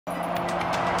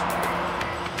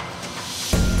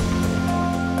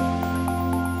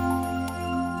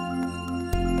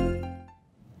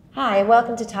Hi, and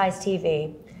welcome to TIES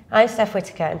TV. I'm Steph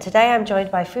Whitaker, and today I'm joined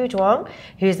by Phu Duong,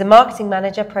 who is the Marketing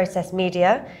Manager, Process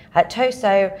Media at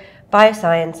Tosoh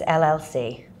Bioscience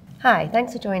LLC. Hi,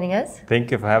 thanks for joining us. Thank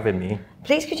you for having me.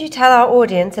 Please could you tell our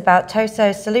audience about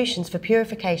Tosoh's solutions for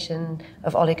purification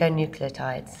of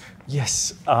oligonucleotides?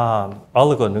 Yes,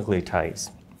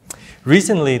 oligonucleotides.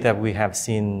 Recently that we have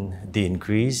seen the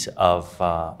increase of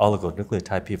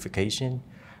oligonucleotide purification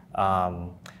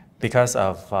because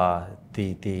of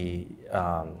the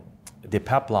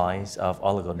pipelines of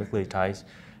oligonucleotides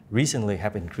recently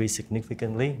have increased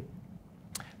significantly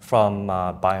from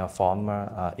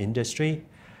biopharma industry.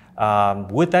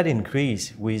 With that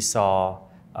increase, we saw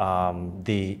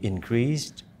the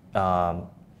increased the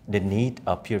need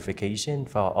of purification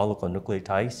for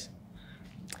oligonucleotides.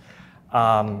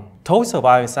 Tosoh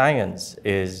Bioscience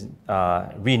is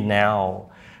renowned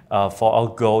for our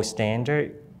gold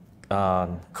standard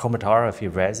chromatography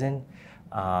resin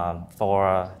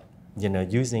for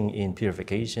using in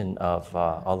purification of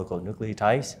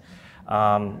oligonucleotides.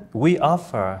 We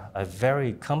offer a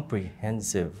very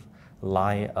comprehensive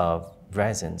line of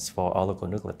resins for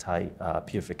oligonucleotide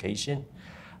purification.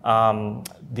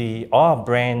 All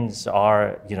brands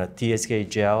are TSK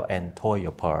Gel and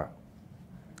Tosoh Pearl.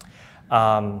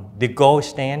 The gold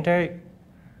standard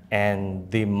and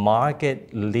the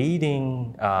market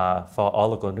leading for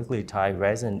oligonucleotide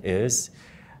resin is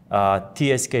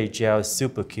TSK Gel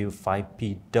Super Q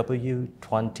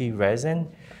 5PW20 resin.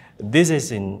 This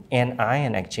is an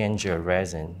anion exchanger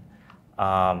resin.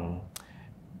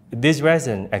 This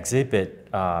resin exhibits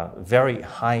very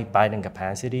high binding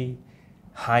capacity,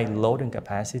 high loading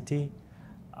capacity,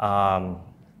 and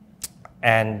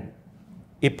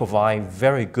it provides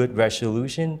very good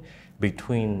resolution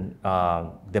between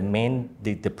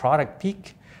the product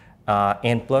peak,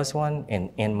 N+1 and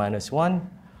N-1.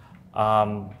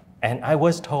 And I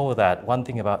was told that one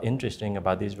thing interesting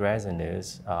about this resin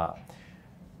is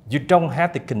you don't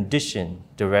have to condition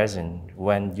the resin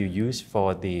when you use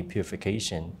for the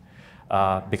purification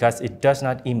because it does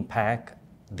not impact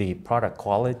the product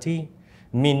quality,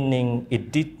 meaning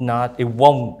it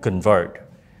won't convert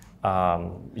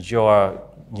your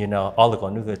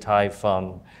oligonucleotide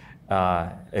from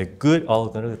a good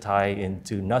oligonucleotide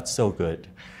into not so good.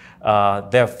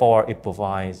 Therefore, it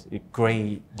provides a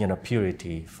great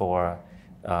purity for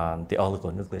the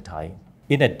oligonucleotide.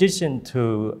 In addition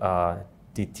to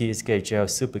the TSK Gel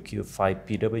Super Q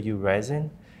 5PW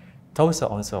resin, Tosoh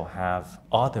also have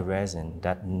other resin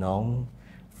that known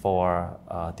for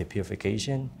the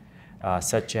purification,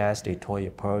 such as the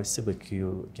Tosoh Pearl Super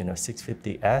Q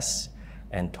 650S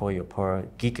and Tosoh Pearl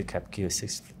GigaCap Q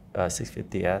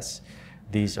 650S.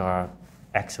 These are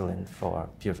excellent for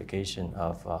purification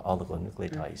of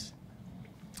oligonucleotides.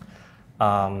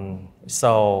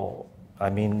 So, I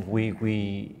mean,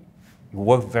 we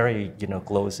work very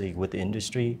closely with the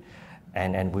industry,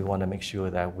 and we want to make sure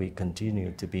that we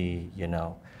continue to be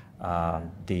the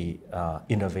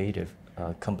innovative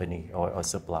company or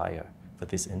supplier for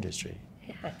this industry.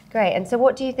 Yeah, great. And so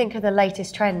what do you think are the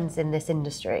latest trends in this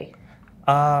industry?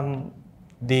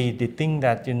 The thing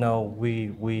that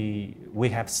we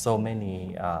have so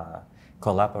many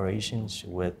collaborations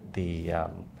with the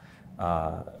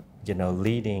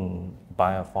leading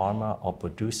biopharma or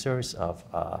producers of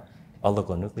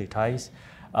oligonucleotides.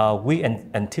 We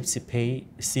anticipate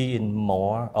seeing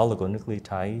more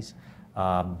oligonucleotides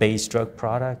based drug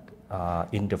product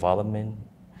in development,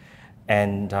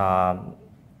 and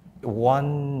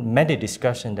many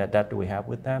discussion that we have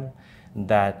with them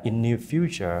that in near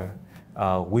future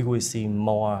we will see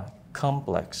more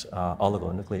complex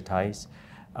oligonucleotides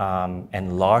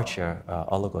and larger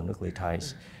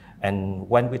oligonucleotides. And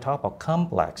when we talk about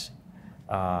complex,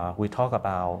 we talk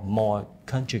about more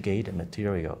conjugated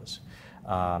materials,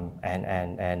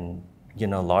 and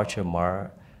larger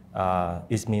more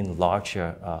it means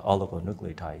larger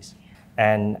oligonucleotides.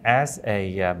 And as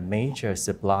a major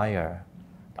supplier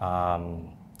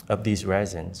of these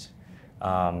resins,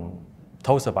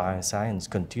 Tosoh Bioscience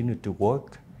continue to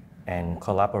work and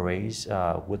collaborate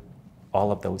with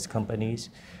all of those companies.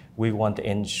 We want to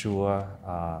ensure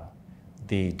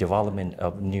the development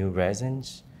of new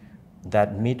resins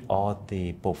that meet all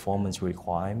the performance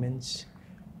requirements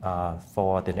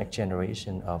for the next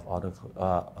generation of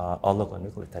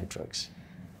oligonucleotide drugs.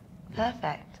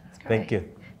 Perfect. That's great. Thank you.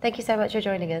 Thank you so much for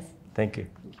joining us. Thank you.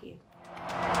 Thank you.